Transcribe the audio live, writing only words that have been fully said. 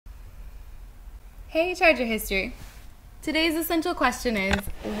Hey Treasure History! Today's essential question is,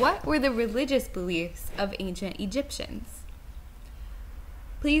 what were the religious beliefs of ancient Egyptians?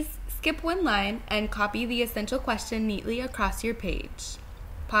 Please skip one line and copy the essential question neatly across your page.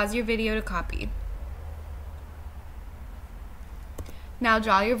 Pause your video to copy. Now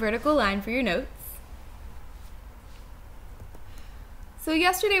draw your vertical line for your notes. So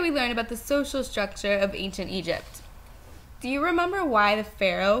yesterday we learned about the social structure of ancient Egypt. Do you remember why the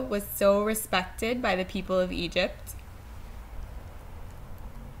pharaoh was so respected by the people of Egypt?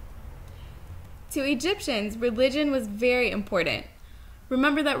 To Egyptians, religion was very important.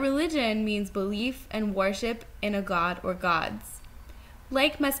 Remember that religion means belief and worship in a god or gods.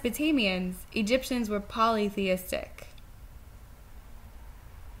 Like Mesopotamians, Egyptians were polytheistic.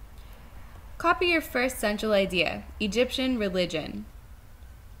 Copy your first central idea, Egyptian religion.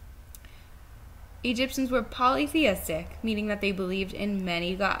 Egyptians were polytheistic, meaning that they believed in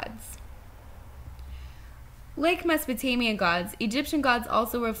many gods. Like Mesopotamian gods, Egyptian gods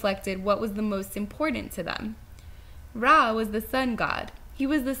also reflected what was the most important to them. Ra was the sun god. He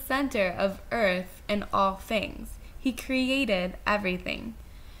was the center of earth and all things. He created everything.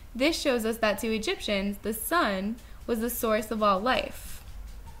 This shows us that to Egyptians, the sun was the source of all life.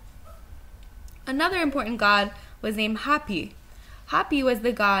 Another important god was named Hapi. Hapi was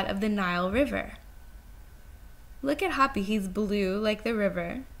the god of the Nile River. Look at Hapi, he's blue like the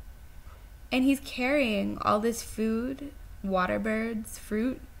river. And he's carrying all this food, water birds,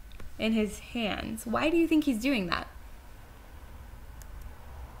 fruit in his hands. Why do you think he's doing that?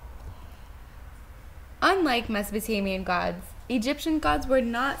 Unlike Mesopotamian gods, Egyptian gods were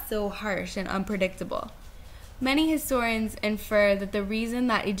not so harsh and unpredictable. Many historians infer that the reason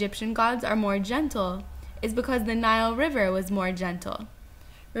that Egyptian gods are more gentle is because the Nile River was more gentle.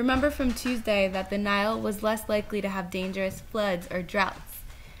 Remember from Tuesday that the Nile was less likely to have dangerous floods or droughts.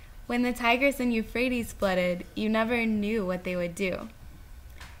 When the Tigris and Euphrates flooded, you never knew what they would do.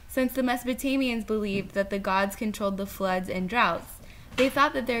 Since the Mesopotamians believed that the gods controlled the floods and droughts, they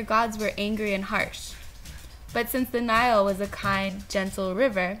thought that their gods were angry and harsh. But since the Nile was a kind, gentle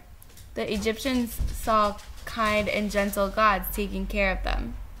river, the Egyptians saw kind and gentle gods taking care of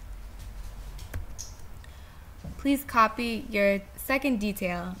them. Please copy your second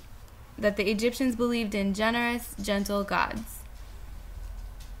detail, that the Egyptians believed in generous, gentle gods.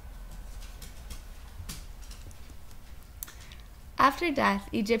 After death,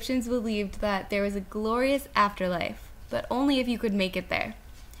 Egyptians believed that there was a glorious afterlife, but only if you could make it there.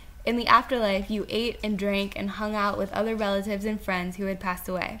 In the afterlife, you ate and drank and hung out with other relatives and friends who had passed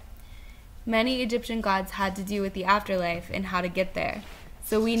away. Many Egyptian gods had to do with the afterlife and how to get there,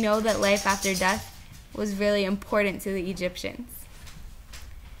 so we know that life after death was really important to the Egyptians.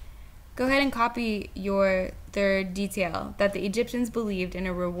 Go ahead and copy your third detail, that the Egyptians believed in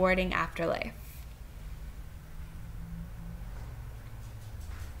a rewarding afterlife.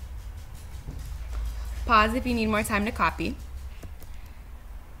 Pause if you need more time to copy.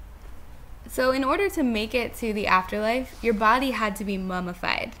 So in order to make it to the afterlife, your body had to be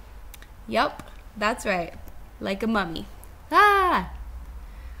mummified. Yup, that's right, like a mummy. Ah!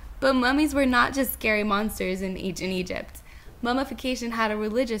 But mummies were not just scary monsters in ancient Egypt. Mummification had a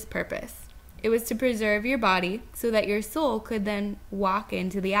religious purpose. It was to preserve your body so that your soul could then walk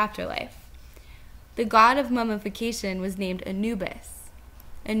into the afterlife. The god of mummification was named Anubis.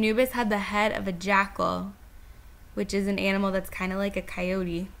 Anubis had the head of a jackal, which is an animal that's kind of like a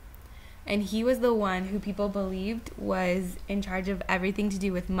coyote. And he was the one who people believed was in charge of everything to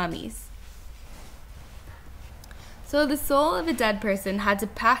do with mummies. So the soul of a dead person had to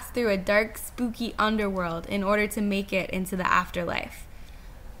pass through a dark, spooky underworld in order to make it into the afterlife.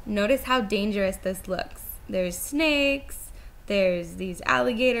 Notice how dangerous this looks. There's snakes, there's these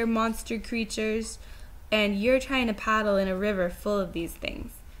alligator monster creatures, and you're trying to paddle in a river full of these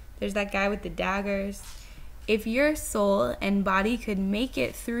things. There's that guy with the daggers. If your soul and body could make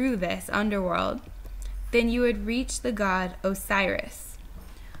it through this underworld, then you would reach the god Osiris.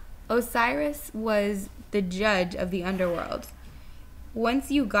 Osiris was the judge of the underworld.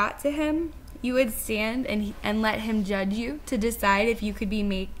 Once you got to him, you would stand and let him judge you to decide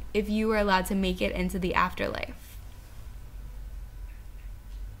if you were allowed to make it into the afterlife.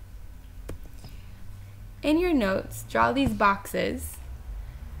 In your notes, draw these boxes.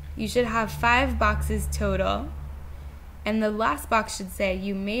 You should have 5 boxes total, and the last box should say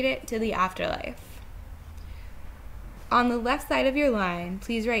you made it to the afterlife. On the left side of your line,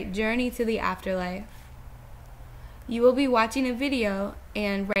 please write Journey to the Afterlife. You will be watching a video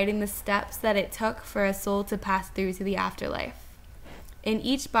and writing the steps that it took for a soul to pass through to the afterlife. In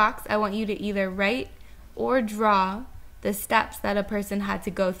each box, I want you to either write or draw the steps that a person had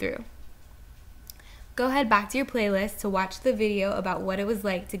to go through. Go head back to your playlist to watch the video about what it was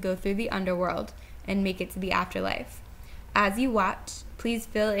like to go through the underworld and make it to the afterlife. As you watch, please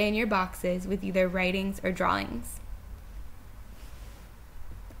fill in your boxes with either writings or drawings.